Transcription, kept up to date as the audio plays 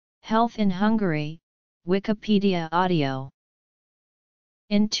Health in Hungary, Wikipedia audio.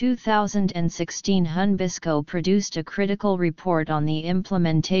 In 2016, Hunbisco produced a critical report on the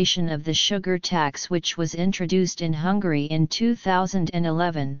implementation of the sugar tax, which was introduced in Hungary in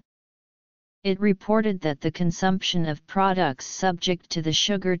 2011. It reported that the consumption of products subject to the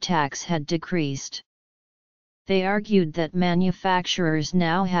sugar tax had decreased. They argued that manufacturers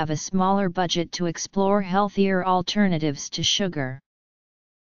now have a smaller budget to explore healthier alternatives to sugar.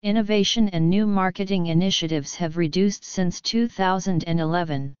 Innovation and new marketing initiatives have reduced since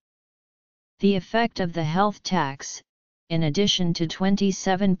 2011. The effect of the health tax, in addition to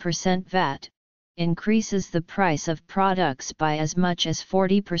 27% VAT, increases the price of products by as much as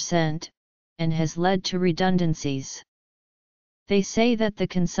 40%, and has led to redundancies. They say that the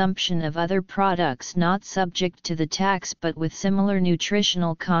consumption of other products not subject to the tax but with similar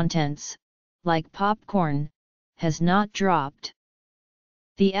nutritional contents, like popcorn, has not dropped.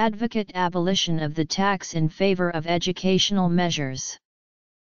 They advocate abolition of the tax in favor of educational measures.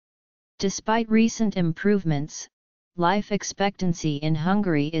 Despite recent improvements, life expectancy in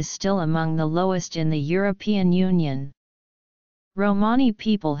Hungary is still among the lowest in the European Union. Romani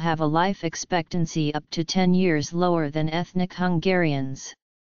people have a life expectancy up to 10 years lower than ethnic Hungarians.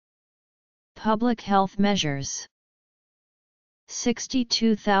 Public health measures.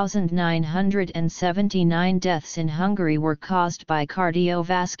 62,979 deaths in Hungary were caused by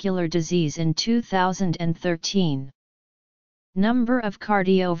cardiovascular disease in 2013. Number of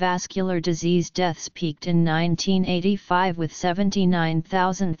cardiovascular disease deaths peaked in 1985 with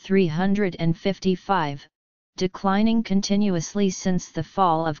 79,355, declining continuously since the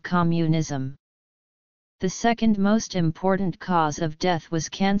fall of communism. The second most important cause of death was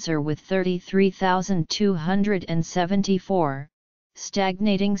cancer with 33,274,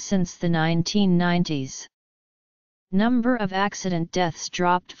 stagnating since the 1990s. Number of accident deaths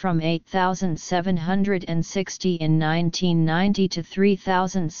dropped from 8,760 in 1990 to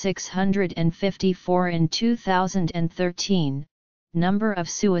 3,654 in 2013. Number of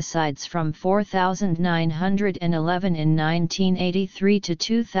suicides from 4,911 in 1983 to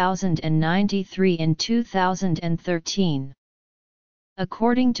 2,093 in 2013.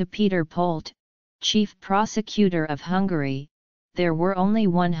 According to Peter Polt, Chief Prosecutor of Hungary, there were only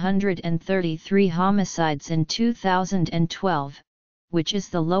 133 homicides in 2012, which is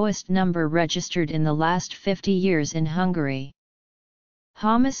the lowest number registered in the last 50 years in Hungary.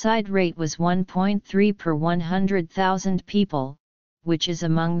 Homicide rate was 1.3 per 100,000 people, which is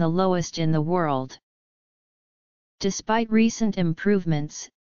among the lowest in the world. Despite recent improvements,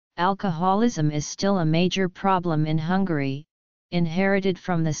 alcoholism is still a major problem in Hungary, inherited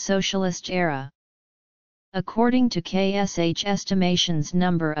from the socialist era. According to KSH estimations,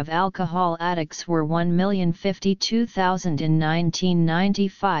 number of alcohol addicts were 1,052,000 in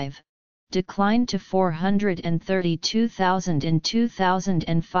 1995, declined to 432,000 in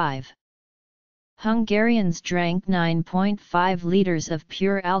 2005. Hungarians drank 9.5 liters of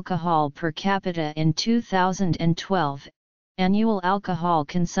pure alcohol per capita in 2012. Annual alcohol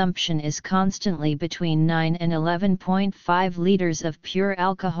consumption is constantly between 9 and 11.5 liters of pure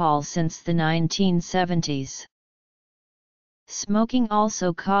alcohol since the 1970s. Smoking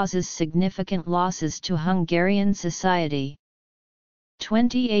also causes significant losses to Hungarian society.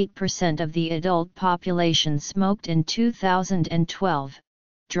 28% of the adult population smoked in 2012,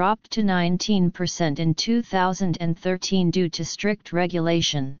 dropped to 19% in 2013 due to strict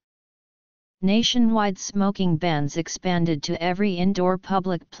regulation. Nationwide smoking bans expanded to every indoor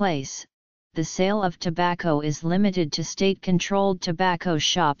public place. The sale of tobacco is limited to state-controlled tobacco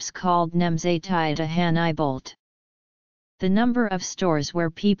shops called Nemzeti. The number of stores where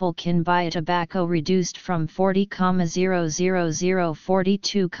people can buy tobacco reduced from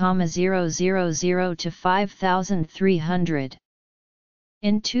 40,042,000 to 5,300.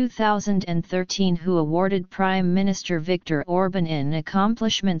 In 2013, who awarded Prime Minister Viktor Orban in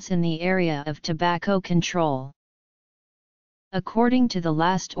accomplishments in the area of tobacco control. According to the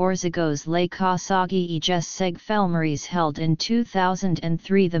last Országos Lakossági Egységfelmérés held in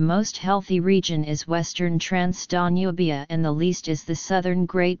 2003, the most healthy region is Western Transdanubia and the least is the Southern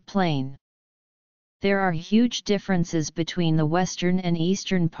Great Plain. There are huge differences between the western and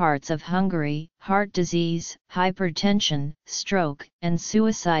eastern parts of Hungary. Heart disease, hypertension, stroke, and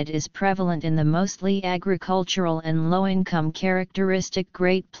suicide is prevalent in the mostly agricultural and low-income characteristic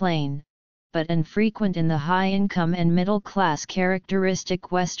Great Plain, but infrequent in the high-income and middle-class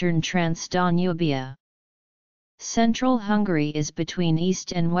characteristic Western Transdanubia. Central Hungary is between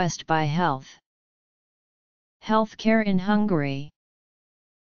east and west by health. Healthcare in Hungary.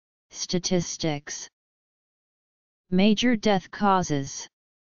 Statistics. Major death causes.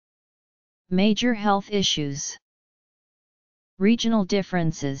 Major health issues. Regional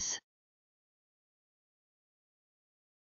differences.